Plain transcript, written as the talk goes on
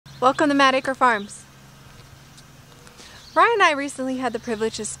Welcome to Acre Farms. Ryan and I recently had the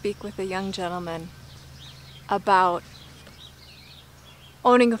privilege to speak with a young gentleman about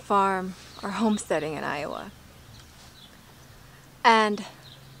owning a farm or homesteading in Iowa. And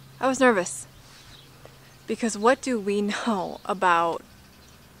I was nervous because what do we know about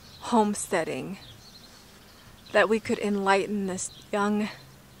homesteading that we could enlighten this young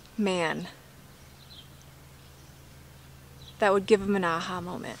man that would give him an aha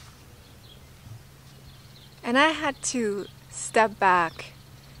moment? And I had to step back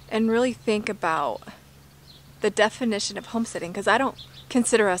and really think about the definition of homesteading, because I don't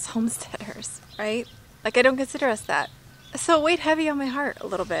consider us homesteaders, right? Like, I don't consider us that. So it weighed heavy on my heart a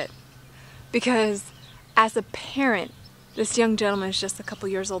little bit, because as a parent, this young gentleman is just a couple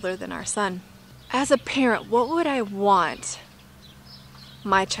years older than our son. As a parent, what would I want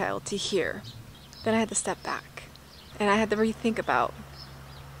my child to hear? Then I had to step back and I had to rethink about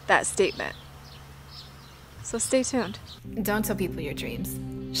that statement. So stay tuned. Don't tell people your dreams.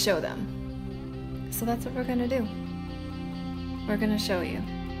 Show them. So that's what we're gonna do. We're gonna show you.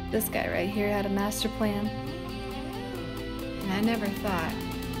 This guy right here had a master plan, and I never thought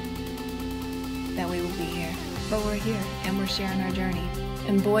that we would be here. But we're here, and we're sharing our journey.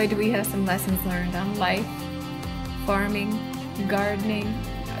 And boy, do we have some lessons learned on life, farming, gardening,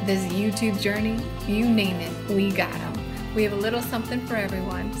 this YouTube journey, you name it, we got them. We have a little something for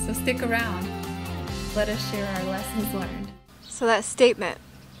everyone, so stick around. Let us share our lessons learned. So that statement,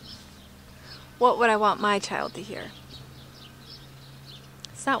 what would I want my child to hear?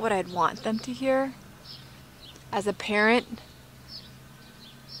 It's not what I'd want them to hear. As a parent,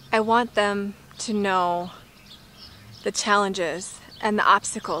 I want them to know the challenges and the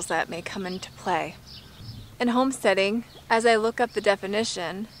obstacles that may come into play. In homesteading, as I look up the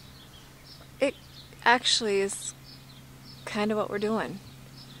definition, it actually is kind of what we're doing.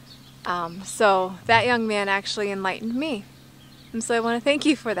 So that young man actually enlightened me. And so I want to thank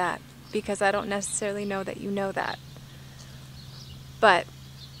you for that, because I don't necessarily know that you know that. But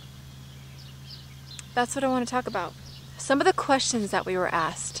that's what I want to talk about. Some of the questions that we were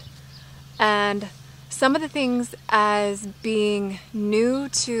asked, and some of the things as being new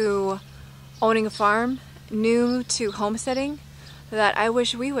to owning a farm, new to homesteading, that I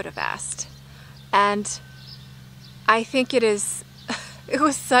wish we would have asked. And I think it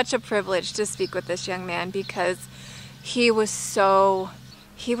was such a privilege to speak with this young man, because he was so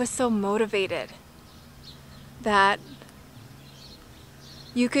motivated that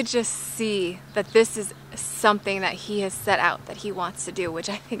you could just see that this is something that he has set out that he wants to do, which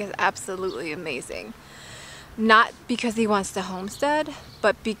I think is absolutely amazing. Not because he wants to homestead,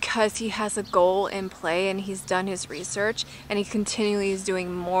 but because he has a goal in play and he's done his research and he continually is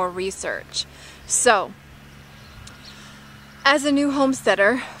doing more research. So, as a new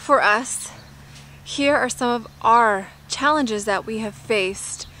homesteader, for us, here are some of our challenges that we have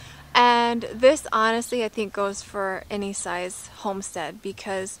faced. And this honestly, I think, goes for any size homestead,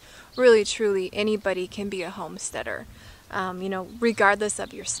 because really, truly, anybody can be a homesteader, regardless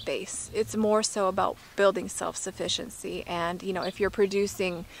of your space. It's more so about building self-sufficiency. And, if you're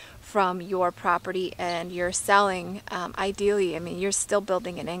producing from your property and you're selling, ideally, you're still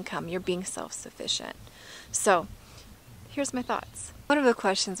building an income. You're being self-sufficient. So, here's my thoughts. One of the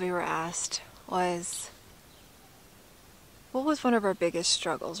questions we were asked was, what was one of our biggest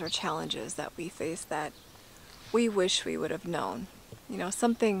struggles or challenges that we faced that we wish we would have known?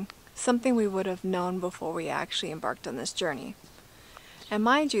 Something we would have known before we actually embarked on this journey. And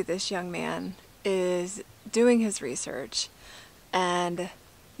mind you, this young man is doing his research and,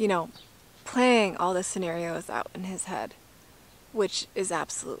 playing all the scenarios out in his head, which is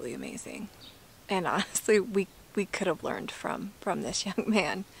absolutely amazing. And honestly, we could have learned from this young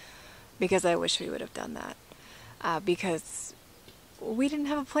man, because I wish we would have done that. Because we didn't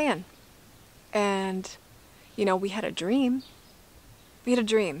have a plan. And, we had a dream. We had a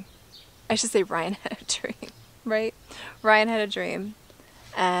dream. I should say Ryan had a dream, right? Ryan had a dream.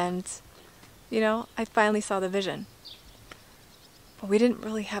 And, I finally saw the vision. But we didn't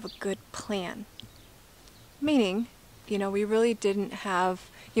really have a good plan. Meaning, we really didn't have,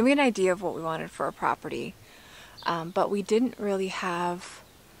 we had an idea of what we wanted for a property. But we didn't really have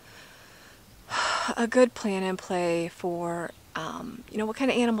a good plan in play for, what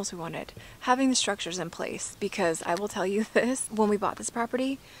kind of animals we wanted. Having the structures in place, because I will tell you this, when we bought this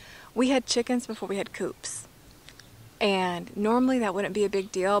property, we had chickens before we had coops. And normally that wouldn't be a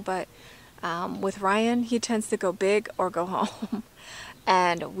big deal, but with Ryan, he tends to go big or go home.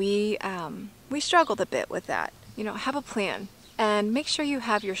 And we struggled a bit with that. Have a plan. And make sure you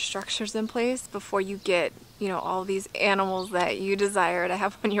have your structures in place before you get you know, all these animals that you desire to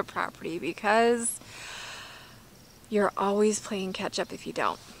have on your property, because you're always playing catch up if you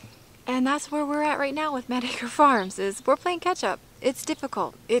don't. And that's where we're at right now with Mad Acre Farms, is we're playing catch up. It's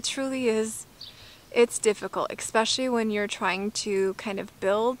difficult. It truly is. It's difficult, especially when you're trying to kind of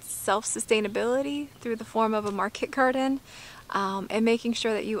build self-sustainability through the form of a market garden, and making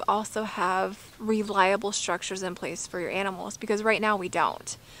sure that you also have reliable structures in place for your animals, because right now we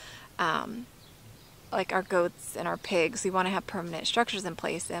don't. Like our goats and our pigs, we want to have permanent structures in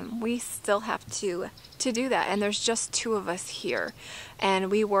place, and we still have to do that. And there's just 2 of us here,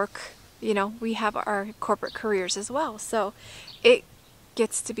 and we work, you know, we have our corporate careers as well, so it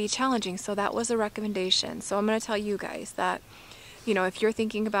gets to be challenging. So that was a recommendation. So I'm going to tell you guys that, you know, if you're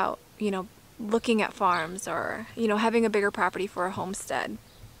thinking about, you know, looking at farms, or, you know, having a bigger property for a homestead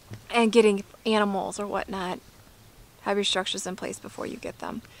and getting animals or whatnot, have your structures in place before you get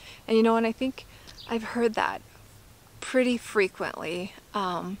them. And you know, and I think I've heard that pretty frequently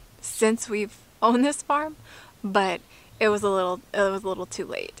since we've owned this farm, but it was a little too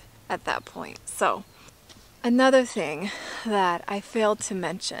late at that point. So another thing that I failed to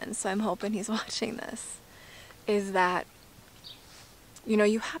mention, so I'm hoping he's watching this, is that, you know,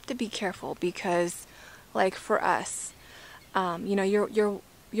 you have to be careful, because like for us, you know,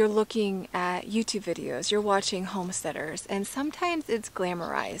 you're looking at YouTube videos, you're watching homesteaders, and sometimes it's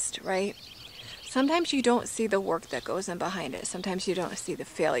glamorized, right? Sometimes you don't see the work that goes in behind it. Sometimes you don't see the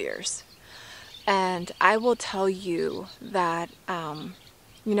failures. And I will tell you that,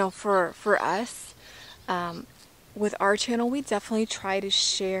 you know, for us, with our channel, we definitely try to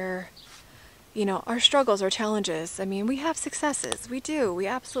share, you know, our struggles, our challenges. I mean, we have successes. We do. We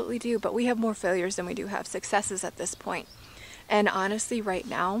absolutely do. But we have more failures than we do have successes at this point. And honestly, right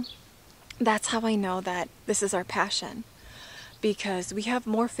now, that's how I know that this is our passion. Because we have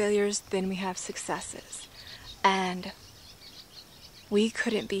more failures than we have successes. And we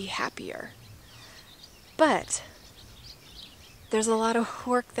couldn't be happier. But there's a lot of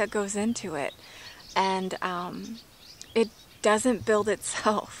work that goes into it. And it doesn't build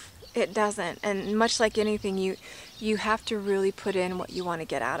itself. It doesn't. And much like anything, you have to really put in what you want to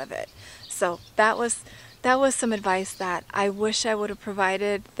get out of it. So that was some advice that I wish I would have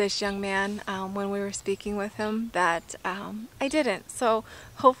provided this young man when we were speaking with him, that I didn't. So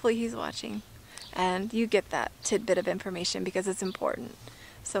hopefully he's watching and you get that tidbit of information, because it's important.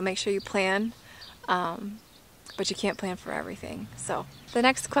 So make sure you plan, but you can't plan for everything. So the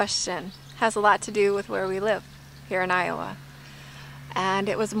next question has a lot to do with where we live here in Iowa. And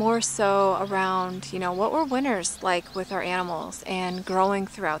it was more so around, you know, what were winters like with our animals and growing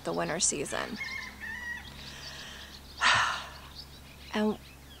throughout the winter season. And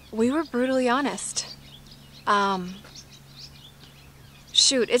we were brutally honest.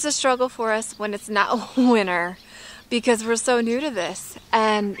 Shoot, it's a struggle for us when it's not winter, because we're so new to this.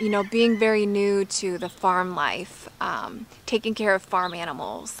 And, you know, being very new to the farm life, taking care of farm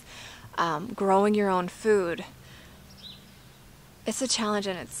animals, growing your own food, it's a challenge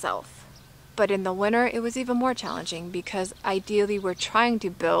in itself. But in the winter, it was even more challenging, because ideally we're trying to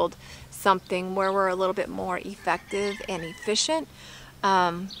build something where we're a little bit more effective and efficient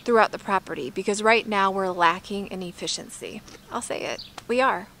throughout the property, because right now we're lacking in efficiency. I'll say it.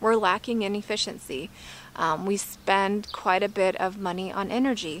 We're lacking in efficiency. We spend quite a bit of money on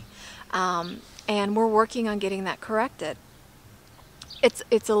energy, and we're working on getting that corrected.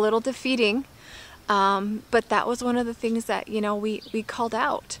 It's a little defeating, but that was one of the things that, you know, we called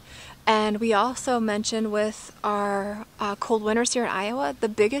out. And we also mentioned with our cold winters here in Iowa, the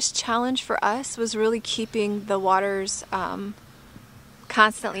biggest challenge for us was really keeping the waters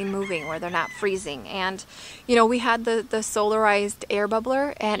constantly moving, where they're not freezing. And, you know, we had the solarized air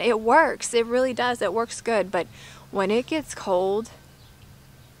bubbler, and it works. It really does. It works good. But when it gets cold,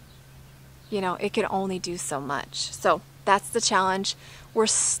 you know, it can only do so much. So that's the challenge. We're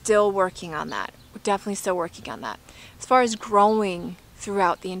still working on that. We're definitely still working on that. As far as growing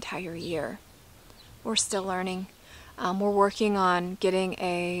throughout the entire year, we're still learning. We're working on getting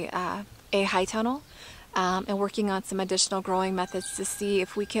a high tunnel, and working on some additional growing methods to see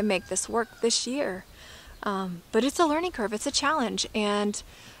if we can make this work this year. But it's a learning curve. It's a challenge, and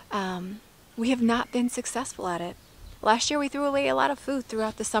we have not been successful at it. Last year we threw away a lot of food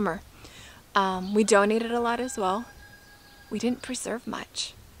throughout the summer. We donated a lot as well. We didn't preserve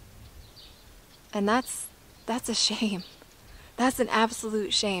much. And that's a shame. That's an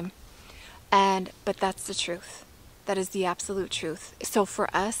absolute shame. But that's the truth. That is the absolute truth. So for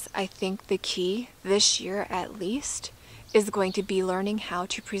us, I think the key this year at least is going to be learning how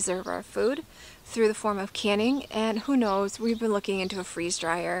to preserve our food through the form of canning. And who knows, we've been looking into a freeze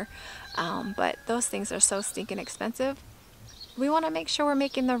dryer. But those things are so stinking expensive. We want to make sure we're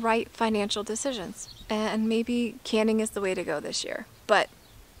making the right financial decisions. And maybe canning is the way to go this year. But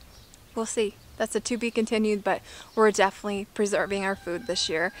we'll see. That's a to be continued, but we're definitely preserving our food this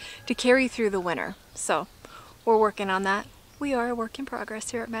year to carry through the winter. So we're working on that. We are a work in progress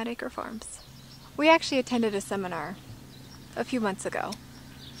here at Acre Farms. We actually attended a seminar a few months ago,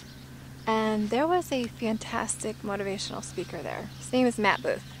 and there was a fantastic motivational speaker there. His name is Matt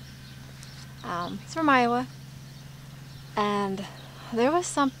Booth. He's from Iowa, and there was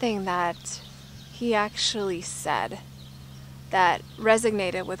something that he actually said that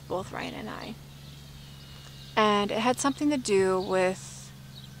resonated with both Ryan and I. And it had something to do with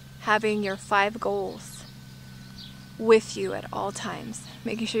having your 5 goals with you at all times,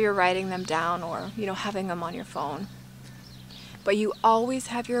 making sure you're writing them down or, having them on your phone. But you always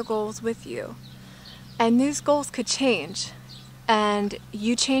have your goals with you. And these goals could change. And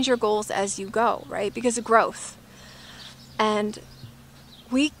you change your goals as you go, right? Because of growth. And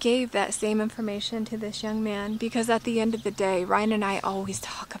we gave that same information to this young man because at the end of the day, Ryan and I always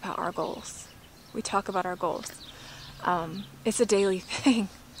talk about our goals. We talk about our goals. It's a daily thing.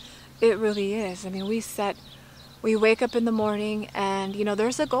 It really is. I mean, we wake up in the morning and,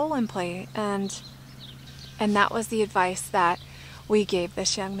 there's a goal in play. And that was the advice that we gave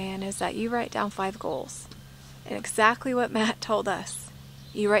this young man, is that you write down 5 goals. And exactly what Matt told us.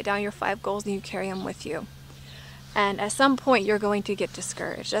 You write down your 5 goals and you carry them with you. And at some point you're going to get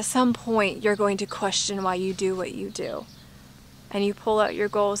discouraged. At some point you're going to question why you do what you do. And you pull out your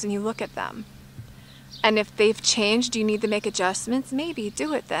goals and you look at them. And if they've changed, you need to make adjustments, maybe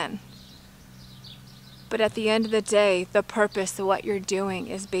do it then. But at the end of the day, the purpose of what you're doing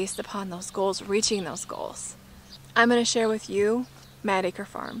is based upon those goals, reaching those goals. I'm going to share with you Acre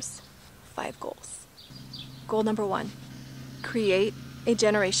Farms 5 goals. Goal number 1, create a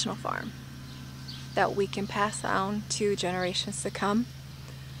generational farm that we can pass on to generations to come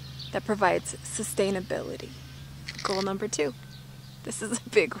that provides sustainability. Goal number 2, this is a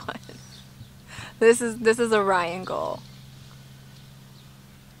big one. This is a Ryan goal.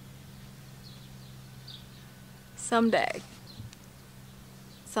 Someday,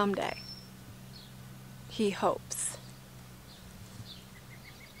 he hopes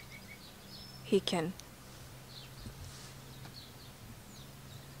he can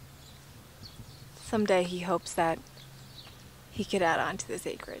that he could add on to this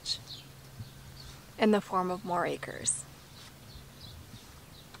acreage in the form of more acres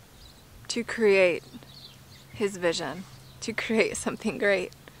to create his vision, to create something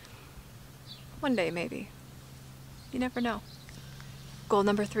great. One day, maybe. You never know. Goal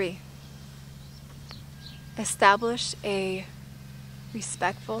number 3, establish a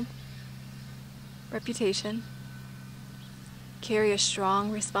respectful reputation, carry a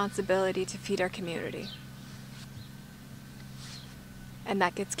strong responsibility to feed our community. And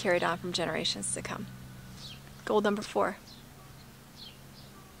that gets carried on from generations to come. Goal number 4,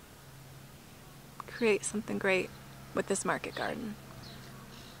 create something great with this market garden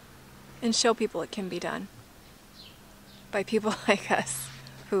and show people it can be done by people like us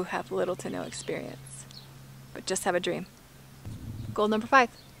who have little to no experience, but just have a dream. Goal number 5,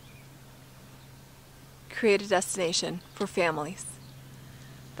 create a destination for families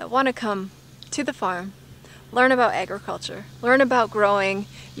that want to come to the farm, learn about agriculture, learn about growing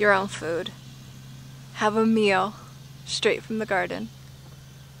your own food, have a meal straight from the garden,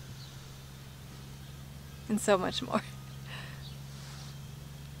 and so much more.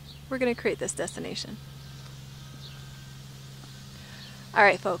 We're going to create this destination. All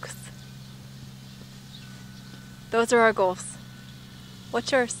right, folks. Those are our goals.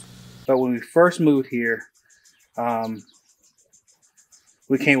 What's yours? So when we first moved here,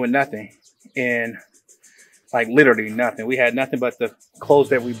 we came with nothing, and like literally nothing. We had nothing but the clothes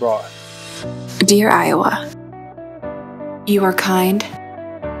that we brought. Dear Iowa, you are kind.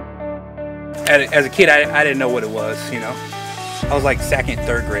 As a kid, I didn't know what it was, I was like 2nd,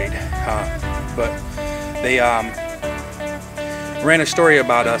 3rd grade, but they ran a story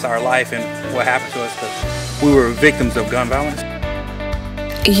about us, our life, and what happened to us because we were victims of gun violence.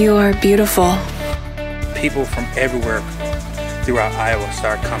 You are beautiful. People from everywhere throughout Iowa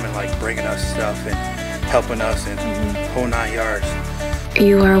start coming, like bringing us stuff and helping us and whole 9 yards.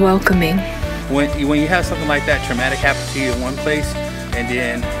 You are welcoming. When you have something like that traumatic happen to you in one place and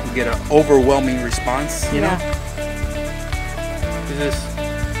then you get an overwhelming response, you know,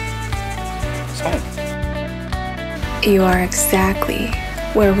 it's home. You are exactly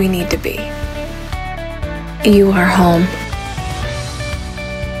where we need to be. You are home.